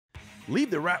Leave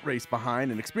the rat race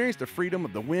behind and experience the freedom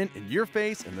of the wind in your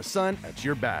face and the sun at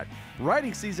your back.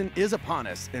 Riding season is upon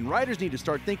us, and riders need to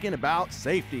start thinking about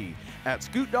safety. At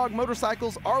Skootdog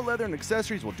Motorcycles, our leather and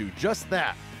accessories will do just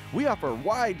that. We offer a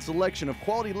wide selection of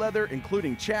quality leather,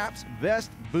 including chaps,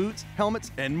 vests, boots,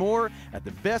 helmets, and more at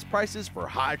the best prices for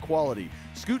high quality.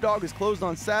 Skootdog is closed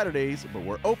on Saturdays, but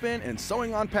we're open and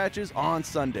sewing on patches on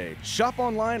Sunday. Shop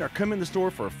online or come in the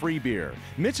store for a free beer.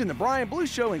 Mention the Brian Blue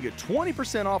Show and get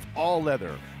 20% off all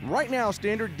leather. Right now,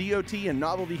 standard DOT and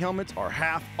novelty helmets are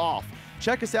half off.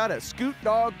 Check us out at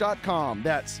skootdog.com.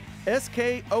 That's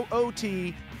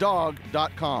SKOOT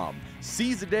dog.com.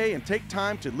 Seize the day and take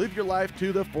time to live your life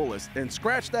to the fullest and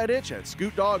scratch that itch at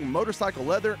Skootdog Motorcycle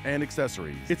Leather and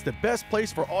Accessories. It's the best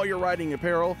place for all your riding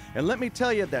apparel, and let me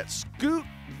tell you that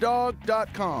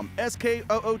skootdog.com,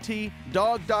 SKOOT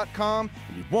dog.com,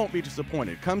 and you won't be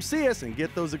disappointed. Come see us and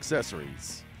get those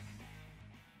accessories.